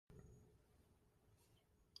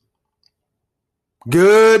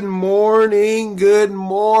Good morning, good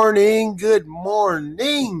morning, good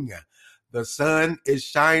morning. The sun is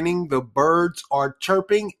shining, the birds are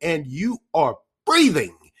chirping, and you are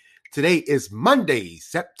breathing. Today is Monday,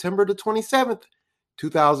 September the 27th,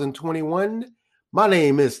 2021. My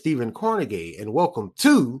name is Stephen Cornegay, and welcome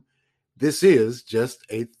to This Is Just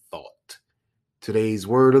a Thought. Today's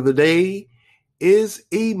word of the day is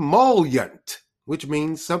emollient, which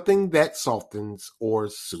means something that softens or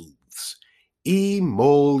soothes.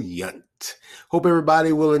 Emollient. Hope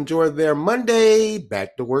everybody will enjoy their Monday.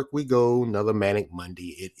 Back to work we go. Another manic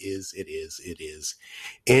Monday. It is.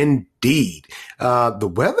 Indeed.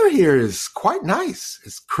 The weather here is quite nice.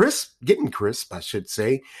 It's crisp, getting crisp, I should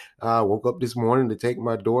say. Woke up this morning to take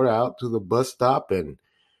my daughter out to the bus stop and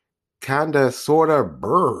kind of, sort of,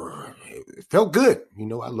 brr. It felt good.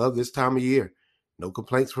 I love this time of year. No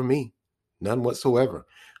complaints from me. None whatsoever.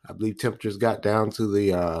 I believe temperatures got down to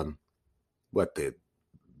the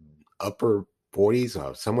upper 40s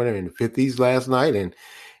or somewhere in the 50s last night. And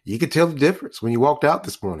you could tell the difference when you walked out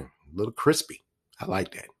this morning. A little crispy. I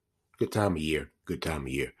like that. Good time of year. Good time of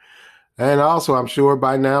year. And also, I'm sure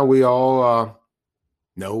by now we all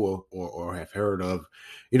know or have heard of,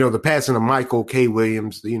 the passing of Michael K.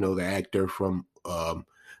 Williams, the actor from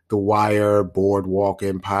The Wire, Boardwalk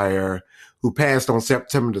Empire, who passed on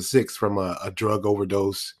September the 6th from a drug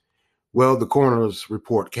overdose. Well, the coroner's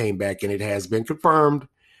report came back and it has been confirmed.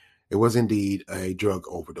 It was indeed a drug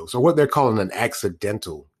overdose, or what they're calling an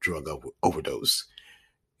accidental drug overdose.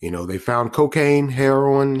 They found cocaine,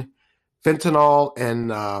 heroin, fentanyl,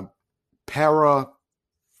 and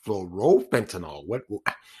parafluorofentanyl. What?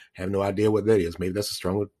 I have no idea what that is. Maybe that's a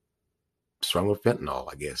stronger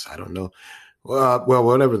fentanyl, I guess. I don't know. Well,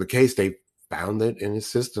 whatever the case, they found it in his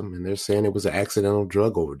system, and they're saying it was an accidental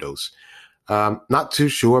drug overdose. Not too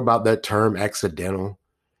sure about that term, accidental.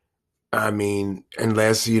 I mean,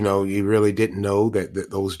 unless, you really didn't know that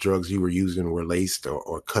those drugs you were using were laced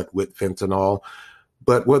or cut with fentanyl.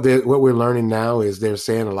 But what we're learning now is they're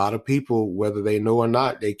saying a lot of people, whether they know or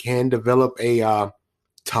not, they can develop a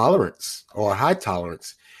tolerance or a high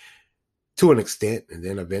tolerance to an extent. And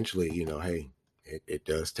then eventually, hey, it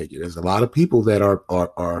does take you. There's a lot of people that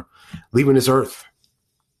are leaving this earth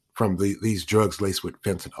from these drugs laced with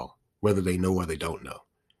fentanyl, whether they know or they don't know.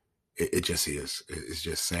 It just is. It's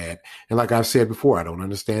just sad. And like I've said before, I don't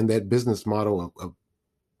understand that business model of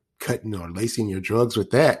cutting or lacing your drugs with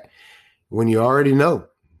that when you already know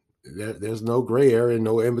there's no gray area,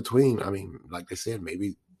 no in between. I mean, like they said,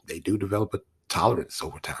 maybe they do develop a tolerance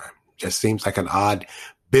over time. Just seems like an odd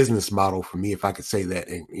business model for me, if I could say that,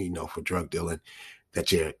 and for drug dealing,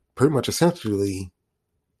 that you're pretty much essentially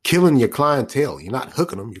killing your clientele. You're not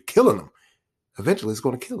hooking them, you're killing them. Eventually, it's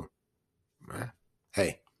going to kill them. Right?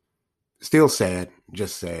 Hey, still sad,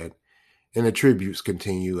 just sad. And the tributes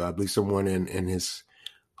continue. I believe someone in his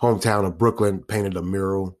hometown of Brooklyn painted a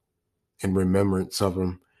mural in remembrance of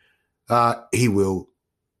him. He will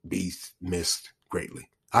be missed greatly.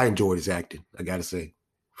 I enjoyed his acting, I got to say.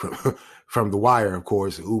 From The Wire, of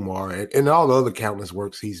course, Umar, and all the other countless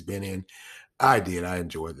works he's been in. I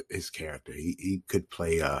enjoyed his character. He could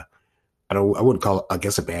play, I wouldn't call it, I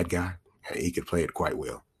guess, a bad guy. He could play it quite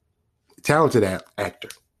well. Talented actor.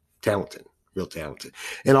 Talented. Real talented.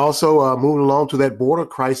 And also moving along to that border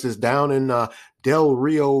crisis down in Del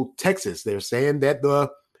Rio, Texas. They're saying that the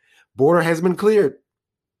border has been cleared.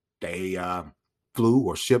 They flew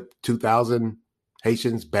or shipped 2,000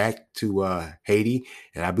 Haitians back to Haiti,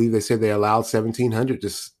 and I believe they said they allowed 1,700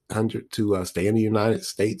 to stay in the United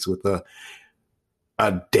States with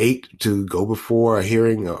a date to go before a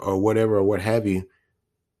hearing or whatever or what have you.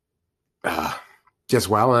 Just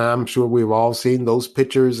wow, and I'm sure we've all seen those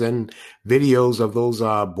pictures and videos of those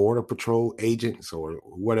Border Patrol agents or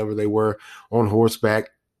whatever they were on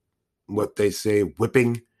horseback, what they say,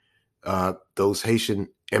 whipping those Haitian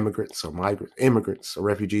immigrants or immigrants or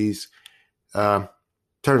refugees.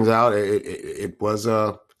 Turns out it was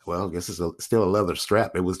well, I guess it's still a leather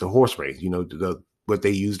strap. It was the horse reins, what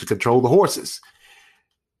they used to control the horses.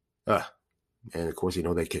 And of course,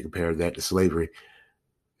 they can compare that to slavery.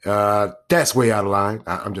 That's way out of line.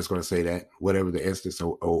 I'm just going to say that. Whatever the instance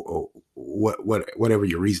or whatever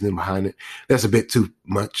your reasoning behind it, that's a bit too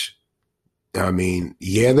much. I mean,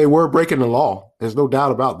 yeah, they were breaking the law. There's no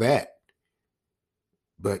doubt about that.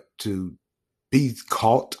 But to be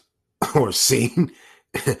caught or seen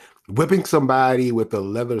whipping somebody with a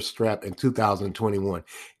leather strap in 2021, of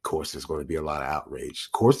course, there's going to be a lot of outrage.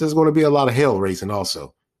 Of course, there's going to be a lot of hell raising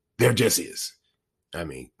also. There just is. I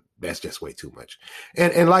mean, that's just way too much.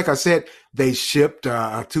 And like I said, they shipped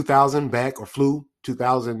 2,000 back or flew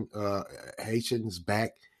 2,000 Haitians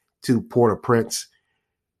back to Port-au-Prince,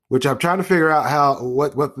 which I'm trying to figure out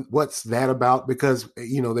what's that about, because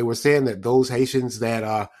they were saying that those Haitians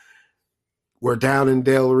that were down in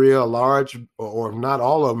Del Rio, large or not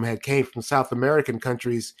all of them, had came from South American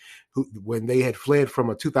countries when they had fled from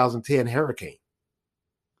a 2010 hurricane.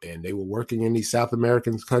 And they were working in these South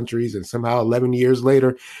American countries, and somehow 11 years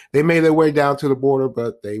later, they made their way down to the border,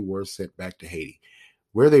 but they were sent back to Haiti,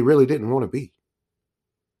 where they really didn't want to be.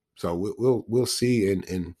 So we'll see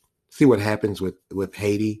and see what happens with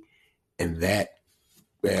Haiti, and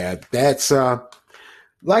that's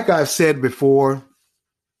like I've said before,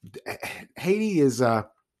 Haiti is for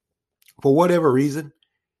whatever reason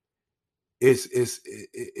is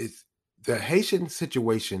the Haitian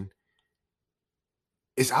situation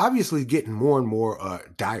is obviously getting more and more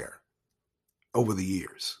dire over the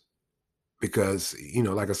years. Because,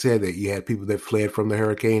 like I said, that you had people that fled from the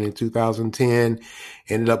hurricane in 2010,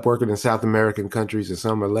 ended up working in South American countries, and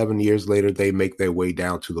some 11 years later, they make their way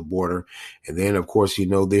down to the border. And then, of course,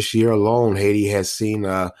 this year alone, Haiti has seen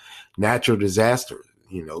a natural disaster.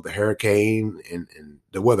 The hurricane and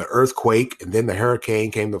the earthquake, and then the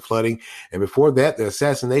hurricane came the flooding. And before that, the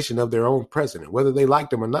assassination of their own president, whether they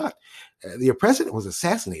liked him or not. The president was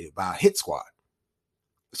assassinated by a hit squad.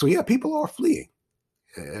 So, yeah, people are fleeing.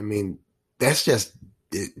 I mean, that's just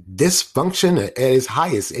dysfunction at its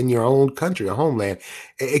highest in your own country or homeland.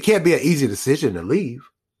 It can't be an easy decision to leave,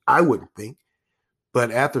 I wouldn't think.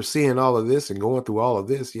 But after seeing all of this and going through all of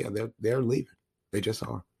this, yeah, they're leaving. They just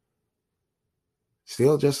are.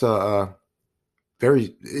 Still just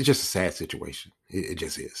it's just a sad situation. It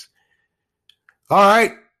just is. All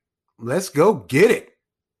right, let's go get it.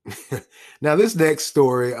 Now, this next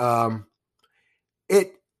story,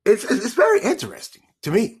 it's very interesting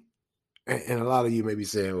to me. And a lot of you may be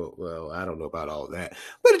saying, well, I don't know about all of that,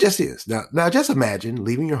 but it just is. Now just imagine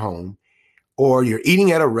leaving your home, or you're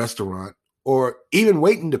eating at a restaurant, or even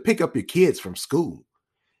waiting to pick up your kids from school.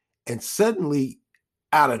 And suddenly,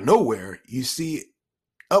 out of nowhere, you see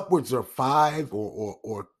upwards of 5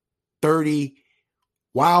 or 30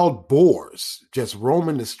 wild boars just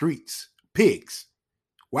roaming the streets.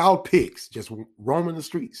 Wild pigs just roaming the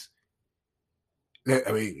streets.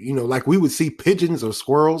 I mean, like we would see pigeons or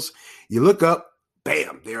squirrels. You look up,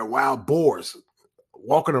 bam, there are wild boars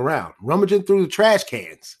walking around, rummaging through the trash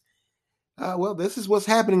cans. Well, this is what's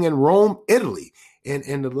happening in Rome, Italy,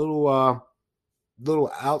 in the little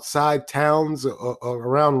outside towns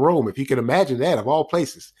around Rome. If you can imagine that, of all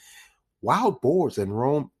places, wild boars in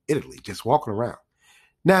Rome, Italy, just walking around.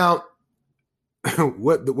 Now,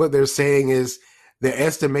 what they're saying is they're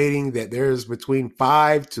estimating that there's between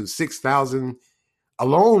 5,000 to 6,000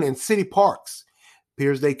 alone in city parks.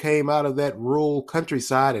 Appears they came out of that rural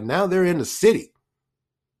countryside and now they're in the city.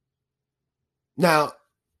 Now,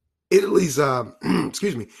 Italy's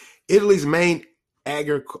Italy's main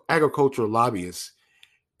agricultural lobbyist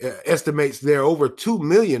estimates there are over 2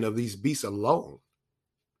 million of these beasts alone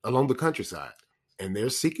along the countryside, and they're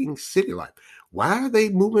seeking city life. Why are they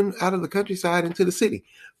moving out of the countryside into the city?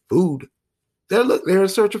 Food. They're in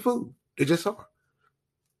search of food. They just are.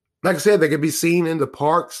 Like I said, they can be seen in the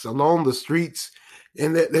parks, along the streets,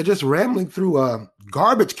 and they're just rambling through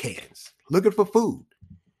garbage cans looking for food.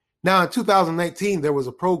 Now, in 2019, there was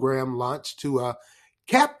a program launched to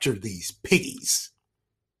capture these piggies.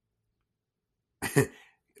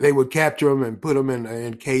 They would capture them and put them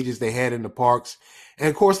in cages they had in the parks. And,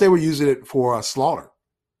 of course, they were using it for slaughter.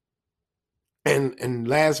 And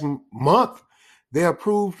last month, they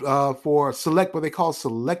approved for what they call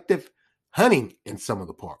selective hunting in some of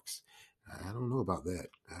the parks. I don't know about that.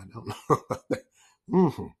 I don't know about that.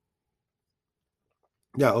 Mm-hmm.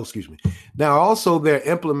 Yeah, excuse me. Now, also, they're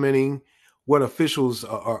implementing what officials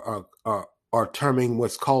are terming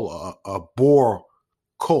what's called a boar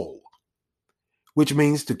cull, which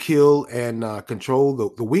means to kill and control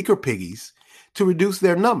the weaker piggies to reduce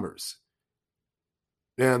their numbers.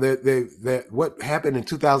 Now, what happened in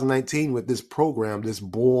 2019 with this program, this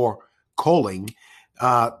boar culling,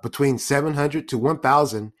 between 700 to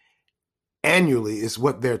 1,000 annually is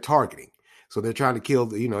what they're targeting. So they're trying to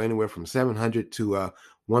kill, anywhere from 700 to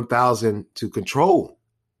 1,000 to control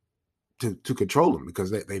them,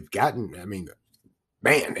 because they've gotten. I mean,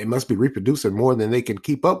 man, they must be reproducing more than they can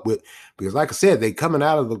keep up with. Because, like I said, they coming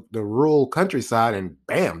out of the rural countryside and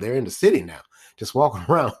bam, they're in the city now, just walking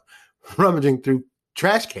around, rummaging through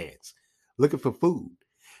trash cans, looking for food.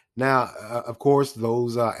 Now, of course,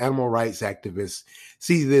 those animal rights activists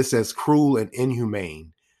see this as cruel and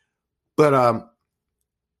inhumane. But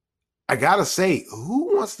I got to say,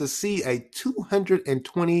 who wants to see a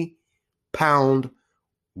 220-pound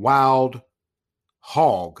wild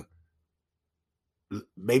hog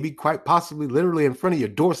maybe quite possibly literally in front of your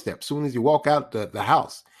doorstep as soon as you walk out the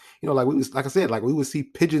house. Like I said, like we would see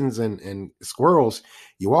pigeons and squirrels.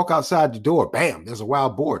 You walk outside the door, bam, there's a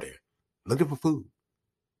wild boar there looking for food.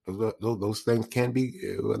 Those things can be,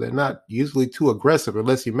 they're not usually too aggressive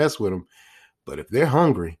unless you mess with them. But if they're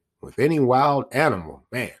hungry with any wild animal,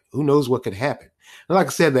 man, who knows what could happen? And like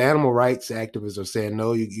I said, the animal rights activists are saying,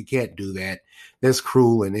 no, you can't do that. That's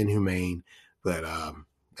cruel and inhumane. But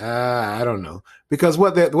I don't know, because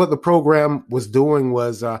what the program was doing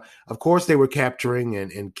was, of course, they were capturing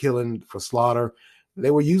and killing for slaughter.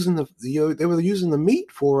 They were using the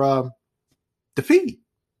meat for the feed.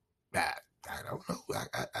 I don't know.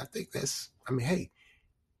 I think that's. I mean, hey,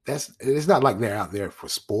 it's not like they're out there for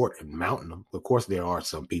sport and mounting them. Of course, there are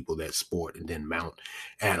some people that sport and then mount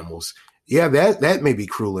animals. Yeah, that may be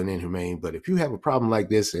cruel and inhumane. But if you have a problem like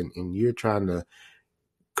this and you're trying to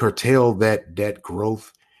curtail that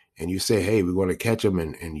growth, and you say, hey, we're going to catch them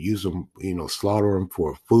and use them, slaughter them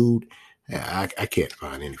for food, I can't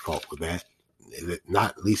find any fault with that.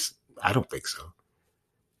 Not at least I don't think so.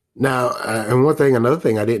 Now, and another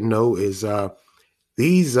thing I didn't know is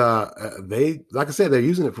these they, like I said, they're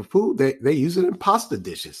using it for food. They use it in pasta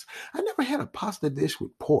dishes. I never had a pasta dish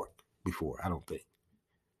with pork before, I don't think.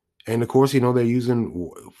 And of course, they're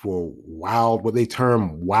using for what they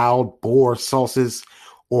term wild boar sauces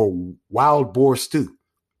or wild boar stew.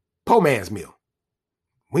 Poor man's meal.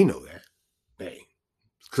 We know that. Hey,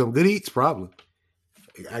 some good eats probably.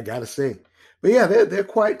 I gotta say. But yeah, they're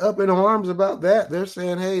quite up in arms about that. They're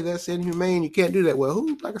saying, hey, that's inhumane. You can't do that. Well,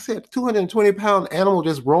 like I said, 220-pound animal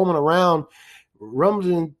just roaming around,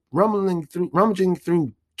 rummaging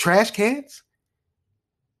through trash cans?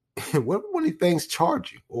 What one of these things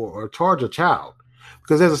charge you or charge a child?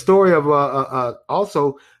 Because there's a story of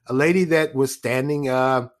also a lady that was standing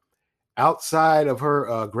outside of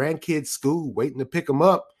her grandkids' school waiting to pick them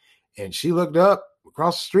up. And she looked up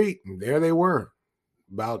across the street and there they were.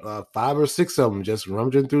 About 5 or 6 of them just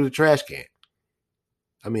rummaging through the trash can.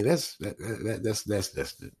 I mean, that's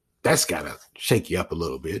gotta shake you up a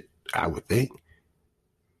little bit, I would think.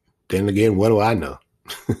 Then again, what do I know?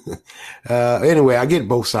 Anyway, I get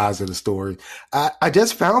both sides of the story. I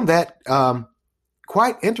just found that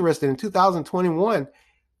quite interesting. In 2021,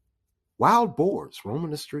 wild boars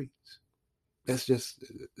roaming the streets. That's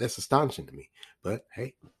astonishing to me. But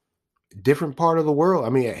hey, different part of the world. I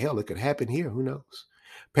mean, hell, it could happen here. Who knows?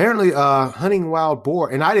 Apparently, hunting wild boar,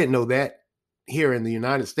 and I didn't know that here in the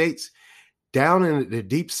United States, down in the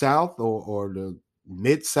deep South or the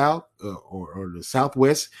mid South or the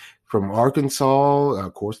Southwest, from Arkansas,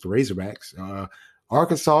 of course, the Razorbacks,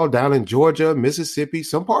 Arkansas, down in Georgia, Mississippi,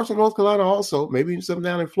 some parts of North Carolina also, maybe some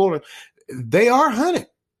down in Florida, they are hunted.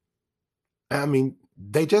 I mean,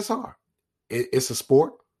 they just are. It's a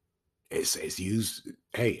sport. It's used.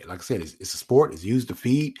 Hey, like I said, it's a sport. It's used to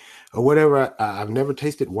feed or whatever. I've never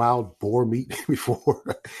tasted wild boar meat before,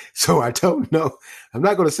 so I don't know. I'm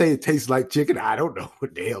not going to say it tastes like chicken. I don't know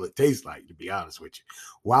what the hell it tastes like, to be honest with you.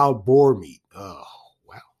 Wild boar meat. Oh,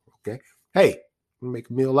 wow. Okay. Hey, make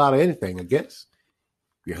a meal out of anything, I guess.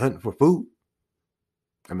 You're hunting for food.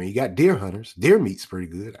 I mean, you got deer hunters. Deer meat's pretty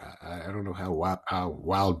good. I don't know how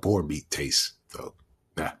wild boar meat tastes, though.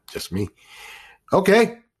 Nah, just me.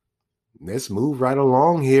 Okay. Let's move right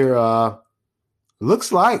along here.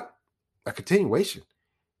 Looks like a continuation.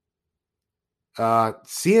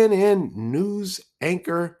 CNN news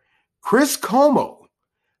anchor Chris Cuomo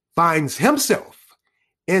finds himself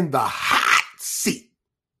in the hot seat.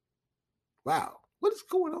 Wow, what is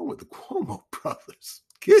going on with the Cuomo brothers?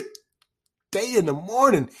 Good day in the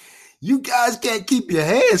morning. You guys can't keep your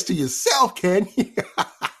hands to yourself, can you?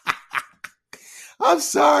 I'm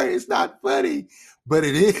sorry, it's not funny, but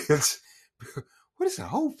it is. What is a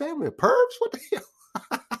whole family of pervs? What the hell?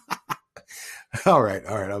 all right,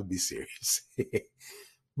 I'll be serious.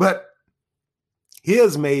 But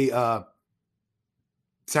his may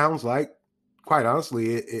sounds like, quite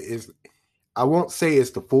honestly, it is. I won't say it's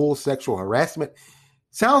the full sexual harassment.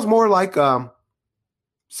 Sounds more like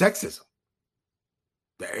sexism.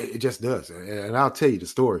 It just does, and I'll tell you the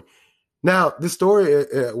story. Now, the story,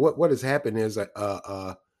 what has happened is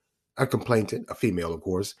a complainant, a female, of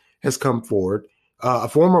course, has come forward. A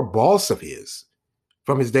former boss of his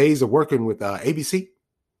from his days of working with ABC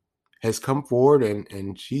has come forward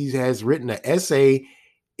and she has written an essay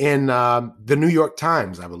in the New York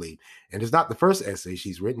Times, I believe. And it's not the first essay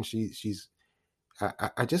she's written.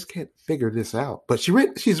 I just can't figure this out. But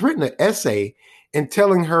she's written an essay in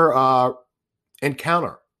telling her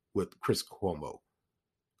encounter with Chris Cuomo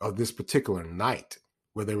of this particular night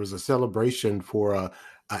where there was a celebration for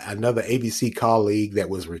another ABC colleague that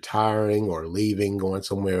was retiring or leaving, going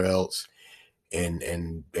somewhere else,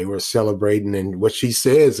 and they were celebrating. And what she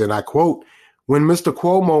says, and I quote, "When Mr.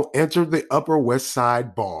 Cuomo entered the Upper West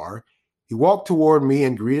Side bar, he walked toward me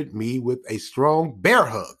and greeted me with a strong bear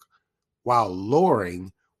hug while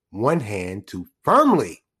lowering one hand to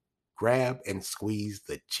firmly grab and squeeze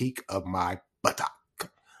the cheek of my buttock."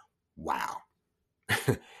 Wow.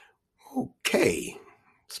 Okay.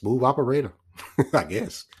 Smooth operator, I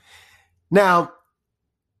guess. Now,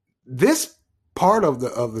 this part of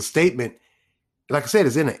the statement, like I said,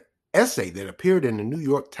 is in an essay that appeared in the New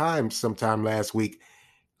York Times sometime last week.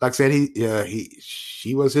 Like I said,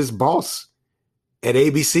 she was his boss at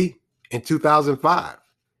ABC in 2005.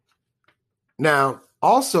 Now,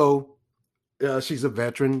 also, she's a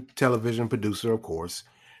veteran television producer, of course.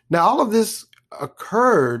 Now, all of this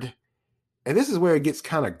occurred, and this is where it gets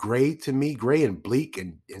kind of gray to me, gray and bleak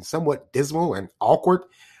and somewhat dismal and awkward.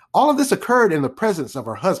 All of this occurred in the presence of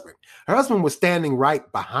her husband. Her husband was standing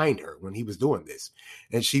right behind her when he was doing this.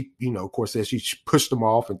 And she, of course, says she pushed him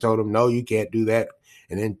off and told him, no, you can't do that.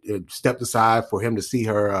 And then stepped aside for him to see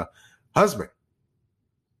her husband.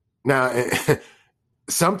 Now,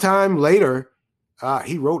 sometime later,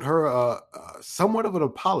 he wrote her somewhat of an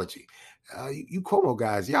apology. You Cuomo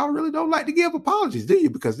guys, y'all really don't like to give apologies, do you?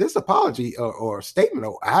 Because this apology or statement,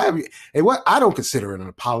 or however, and what I don't consider it an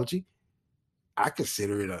apology. I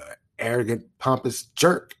consider it an arrogant, pompous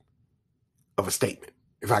jerk of a statement,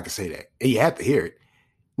 if I can say that. And you have to hear it.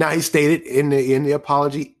 Now, he stated in the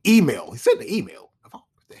apology email. He said the email. Oh,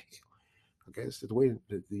 what the hell? Okay, this is the way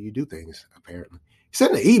that you do things, apparently. He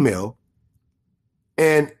said the email,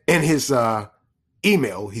 and in his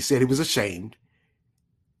email, he said he was ashamed.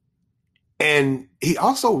 And he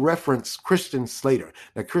also referenced Christian Slater.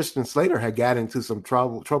 Now, Christian Slater had got into some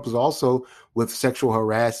troubles also with sexual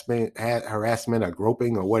harassment or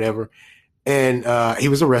groping or whatever. And he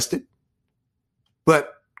was arrested.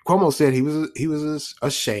 But Cuomo said he was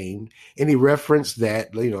ashamed. And he referenced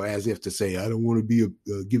that, as if to say, I don't want to be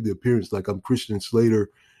give the appearance like I'm Christian Slater.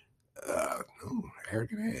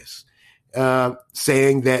 Arrogant ass.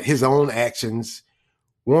 Saying that his own actions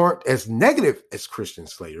weren't as negative as Christian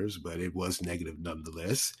Slater's, but it was negative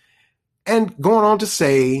nonetheless. And going on to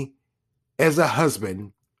say, as a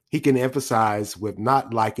husband, he can emphasize with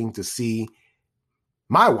not liking to see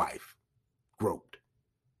my wife groped.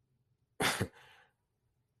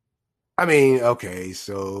 I mean, okay,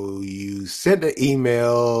 so you sent an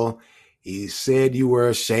email, you said you were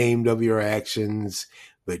ashamed of your actions,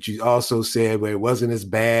 but you also said, well, it wasn't as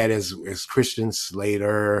bad as Christian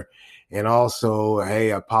Slater. And also,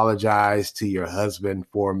 hey, apologize to your husband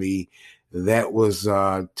for me. That was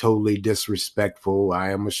totally disrespectful.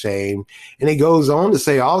 I am ashamed. And he goes on to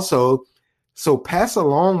say also, so pass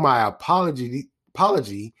along my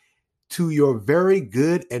apology to your very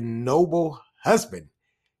good and noble husband.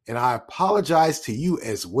 And I apologize to you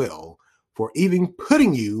as well for even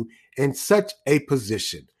putting you in such a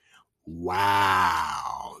position.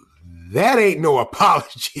 Wow. That ain't no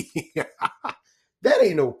apology. That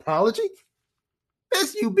ain't no apology.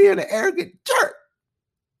 That's you being an arrogant jerk.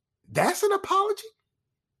 That's an apology?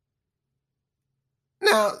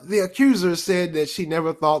 Now, the accuser said that she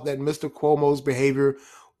never thought that Mr. Cuomo's behavior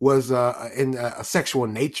was in a sexual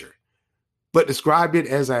nature, but described it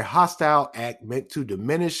as a hostile act meant to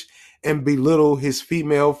diminish and belittle his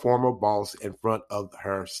female former boss in front of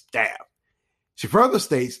her staff. She further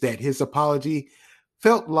states that his apology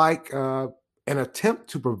felt like an attempt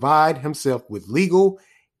to provide himself with legal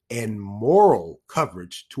and moral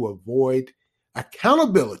coverage to avoid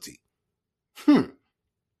accountability.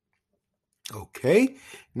 Okay.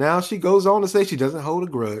 Now she goes on to say she doesn't hold a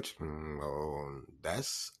grudge. Oh,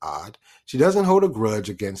 that's odd. She doesn't hold a grudge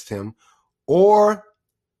against him, or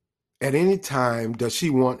at any time does she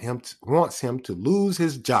wants him to lose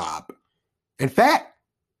his job. In fact,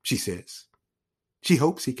 she says, she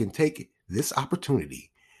hopes he can take this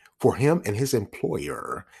opportunity for him and his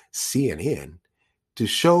employer, CNN, to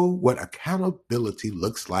show what accountability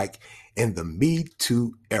looks like in the Me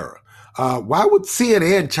Too era. Why would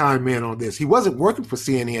CNN chime in on this? He wasn't working for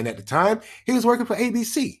CNN at the time. He was working for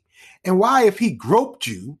ABC. And why, if he groped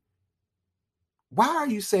you, why are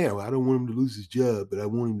you saying, well, I don't want him to lose his job, but I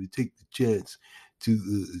want him to take the chance to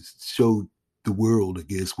show the world, I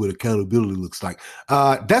guess, what accountability looks like?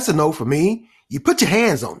 That's a no for me. You put your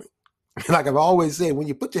hands on it. Like I've always said, when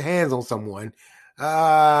you put your hands on someone,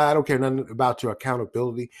 I don't care nothing about your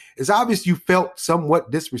accountability. It's obvious you felt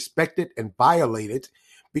somewhat disrespected and violated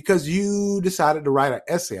because you decided to write an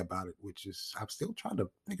essay about it, which is I'm still trying to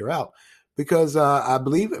figure out. Because I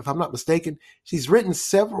believe, if I'm not mistaken, she's written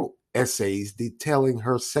several essays detailing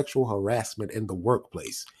her sexual harassment in the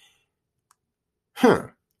workplace.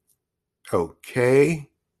 Okay.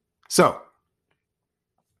 So,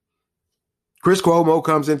 Chris Cuomo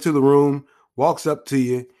comes into the room, walks up to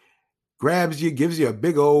you, grabs you, gives you a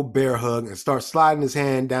big old bear hug, and starts sliding his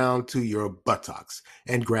hand down to your buttocks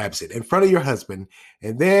and grabs it in front of your husband.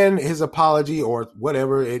 And then his apology, or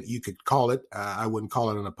whatever you could call it, I wouldn't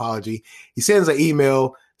call it an apology. He sends an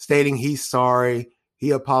email stating he's sorry,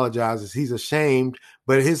 he apologizes, he's ashamed,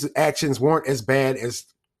 but his actions weren't as bad as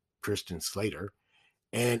Christian Slater.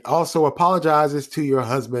 And also apologizes to your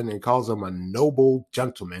husband and calls him a noble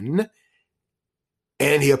gentleman.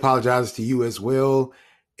 And he apologizes to you as well.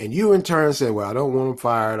 And you in turn said, well, I don't want him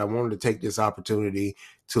fired. I wanted to take this opportunity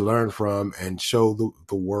to learn from and show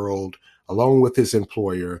the world, along with his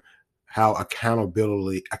employer, how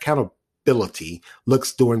accountability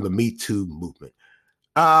looks during the Me Too movement.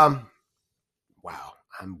 Wow.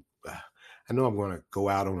 I know I'm going to go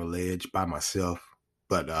out on a ledge by myself,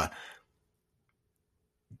 but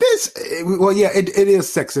it is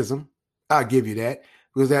sexism. I'll give you that.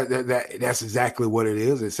 Because that's exactly what it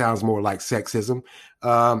is. It sounds more like sexism.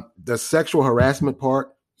 The sexual harassment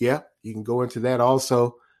part, yeah, you can go into that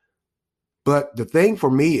also. But the thing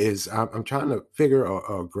for me is I'm trying to figure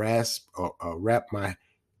or grasp or wrap my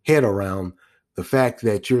head around the fact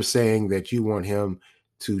that you're saying that you want him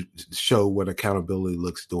to show what accountability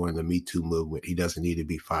looks during the Me Too movement. He doesn't need to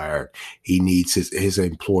be fired. He needs his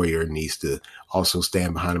employer needs to also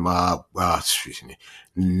stand behind him.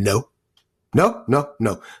 No.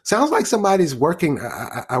 Sounds like somebody's working,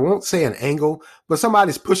 I won't say an angle, but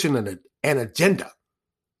somebody's pushing an agenda.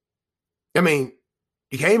 I mean,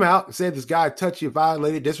 you came out and said this guy touched you,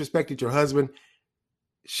 violated, disrespected your husband,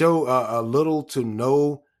 show a little to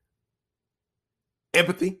no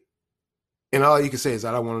empathy. And all you can say is,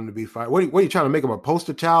 I don't want him to be fired. What are you trying to make him a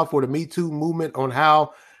poster child for the Me Too movement on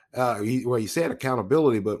how, you said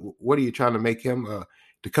accountability, but what are you trying to make him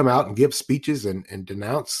to come out and give speeches and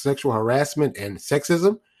denounce sexual harassment and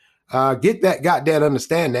sexism? Get that, got that,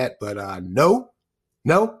 understand that, but no.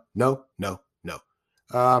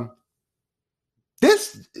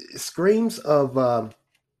 This screams of,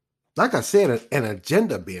 like I said, an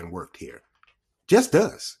agenda being worked here. Just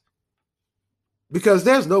does. Because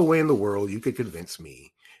there's no way in the world you could convince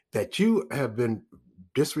me that you have been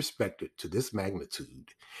disrespected to this magnitude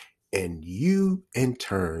and you in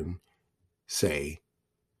turn say,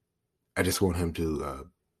 I just want him to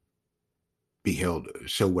be held,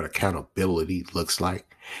 show what accountability looks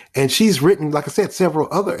like. And she's written, like I said, several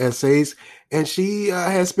other essays, and she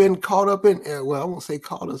has been caught up in, well, I won't say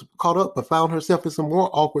caught up, but found herself in some more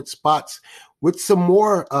awkward spots with some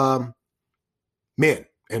more men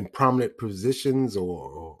in prominent positions,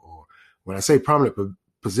 or when I say prominent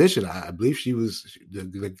position, I believe she was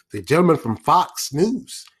the gentleman from Fox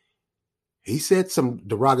News. He said some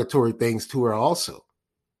derogatory things to her also.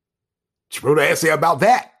 She wrote an essay about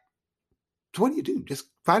that. So what do you do? Just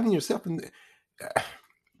finding yourself in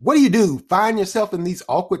what do you do? Find yourself in these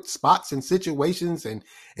awkward spots and situations and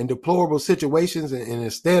deplorable situations, and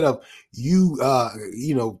instead of you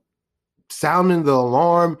sounding the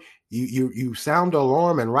alarm, you sound the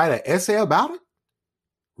alarm and write an essay about it?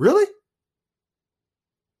 Really?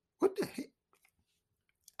 What the heck?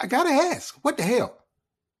 I gotta ask, what the hell?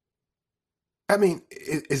 I mean,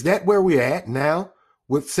 is that where we're at now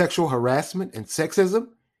with sexual harassment and sexism?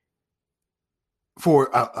 For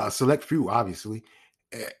a select few, obviously,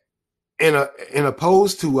 in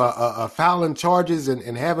opposed to filing charges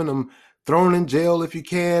and having them thrown in jail if you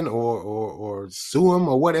can, or sue them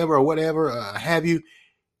or whatever have you.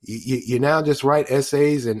 You now just write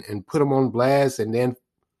essays and put them on blast, and then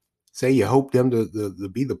say you hope them to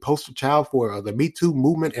be the poster child for the Me Too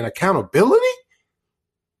movement and accountability?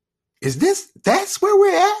 That's where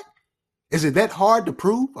we're at? Is it that hard to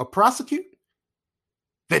prove or prosecute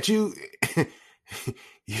that you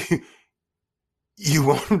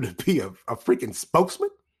want him to be a freaking spokesman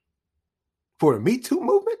for the Me Too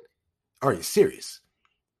movement? Are you serious?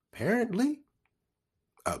 Apparently.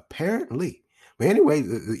 But anyway,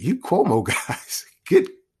 you Cuomo guys, good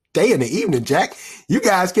day in the evening, Jack. You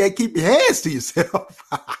guys can't keep your hands to yourself.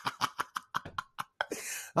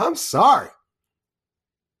 I'm sorry.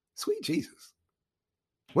 Sweet Jesus.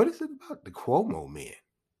 What is it about the Cuomo men?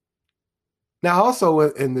 Now, also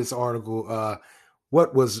in this article,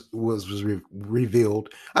 what was revealed,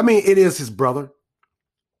 I mean, it is his brother,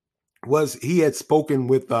 he had spoken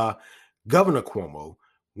with Governor Cuomo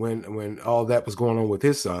when all that was going on with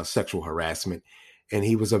his sexual harassment, and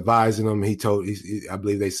he was advising him. I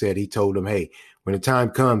believe they said he told him, hey, when the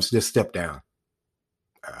time comes, just step down.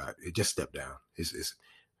 Just step down.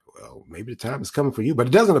 well, maybe the time is coming for you. But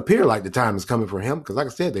it doesn't appear like the time is coming for him because, like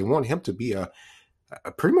I said, they want him to be a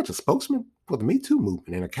pretty much a spokesman for the Me Too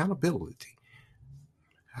movement and accountability.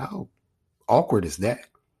 How awkward is that?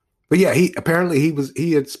 But yeah,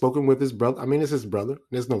 he had spoken with his brother. I mean, it's his brother.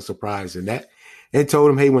 There's no surprise in that. And told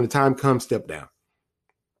him, hey, when the time comes, step down.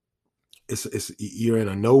 It's you're in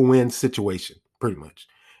a no-win situation, pretty much.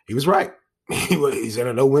 He was right. He's in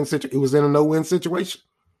a no-win situation. He was in a no-win situation.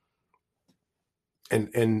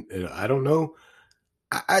 And I don't know.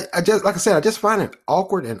 I just, like I said, I just find it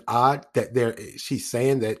awkward and odd that she's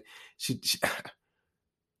saying that she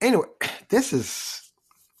anyway, this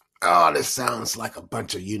sounds like a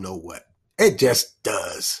bunch of you know what. It just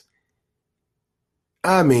does.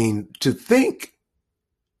 I mean, to think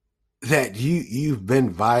that you've been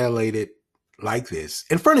violated like this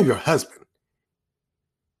in front of your husband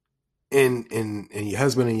and your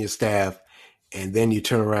husband and your staff, and then you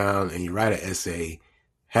turn around and you write an essay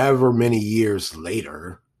however many years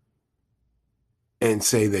later and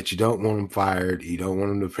say that you don't want him fired, you don't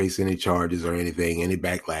want him to face any charges or anything, any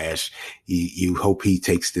backlash. You hope he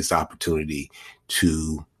takes this opportunity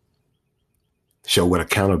to show what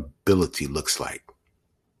accountability looks like.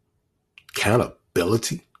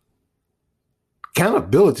 Accountability?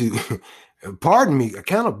 Accountability, pardon me,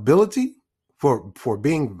 accountability for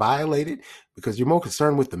being violated because you're more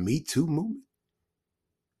concerned with the Me Too movement?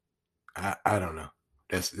 I don't know.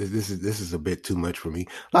 This is a bit too much for me.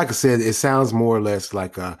 Like I said, it sounds more or less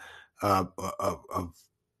like a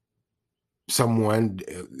someone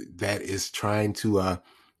that is trying to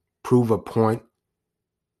prove a point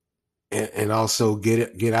and also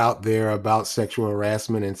get out there about sexual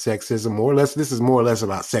harassment and sexism. More or less, this is more or less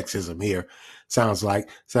about sexism here. Sound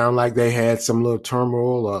like they had some little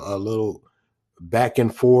turmoil, a little back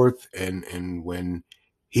and forth, and when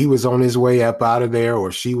he was on his way up out of there,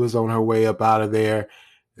 or she was on her way up out of there,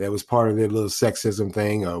 that was part of their little sexism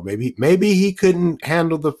thing. Or maybe he couldn't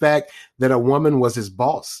handle the fact that a woman was his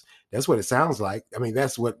boss. That's what it sounds like. I mean,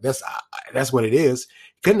 that's what it is.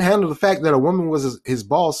 Couldn't handle the fact that a woman was his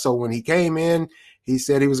boss. So when he came in, he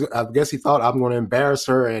said I guess he thought, I'm going to embarrass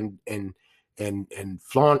her and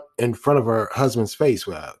flaunt in front of her husband's face.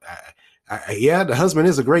 Well, yeah, the husband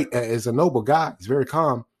is a noble guy. He's very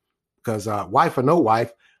calm because wife or no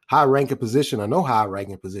wife, high ranking position or no high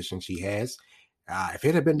ranking position she has. If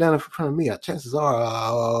it had been done in front of me, chances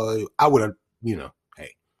are I would have,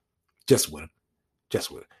 hey, just would have.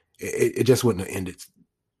 It just wouldn't have ended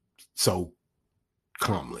so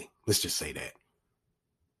calmly. Let's just say that.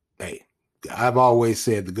 Hey, I've always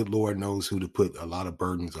said the good Lord knows who to put a lot of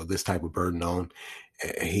burdens or this type of burden on.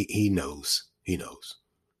 He knows. He knows.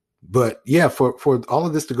 But yeah, for all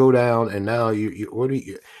of this to go down, and now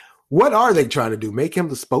what are they trying to do? Make him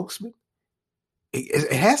the spokesman?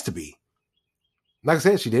 It has to be. Like I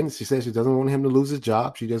said, she didn't. She said she doesn't want him to lose his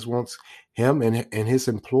job. She just wants him and his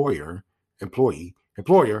employer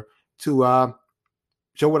to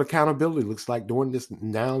show what accountability looks like during this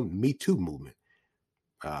now Me Too movement.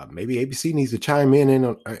 Maybe ABC needs to chime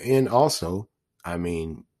in also. I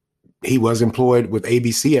mean, he was employed with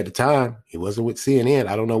ABC at the time. He wasn't with CNN.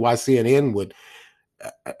 I don't know why CNN would.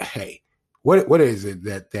 Hey, what is it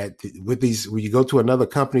that with these, when you go to another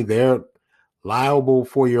company, they're liable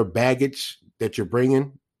for your baggage that you're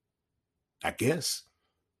bringing? I guess.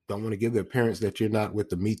 Don't want to give the appearance that you're not with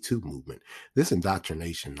the Me Too movement. This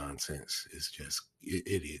indoctrination nonsense is just,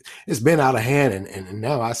 it is. It's been out of hand, and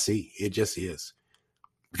now I see it just is.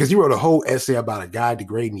 Because you wrote a whole essay about a guy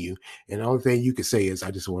degrading you, and the only thing you could say is,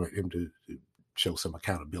 I just wanted him to show some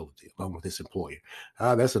accountability along with his employer.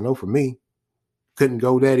 That's a no for me. Couldn't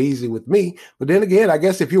go that easy with me. But then again, I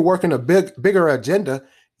guess if you're working a bigger agenda,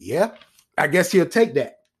 yeah, I guess you'll take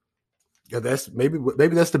that. Yeah, that's maybe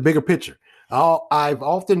that's the bigger picture. I've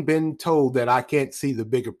often been told that I can't see the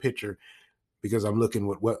bigger picture because I'm looking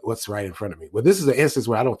at what's right in front of me. Well, this is an instance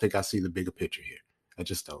where I don't think I see the bigger picture here. I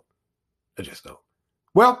just don't.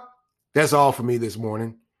 Well, that's all for me this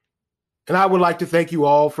morning. And I would like to thank you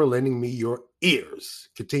all for lending me your ears.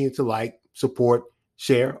 Continue to like, support,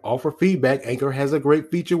 share, offer feedback. Anchor has a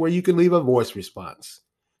great feature where you can leave a voice response.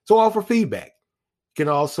 So offer feedback. You can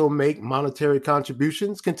also make monetary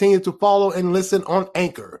contributions. Continue to follow and listen on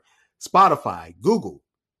Anchor, Spotify, Google,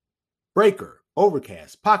 Breaker,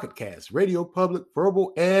 Overcast, Pocket Cast, Radio Public,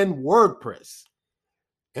 Verbal, and WordPress.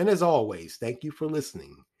 And as always, thank you for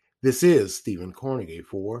listening. This is Stephen Cornegay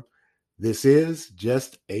for This Is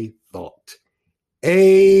Just a Thought.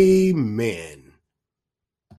 Amen.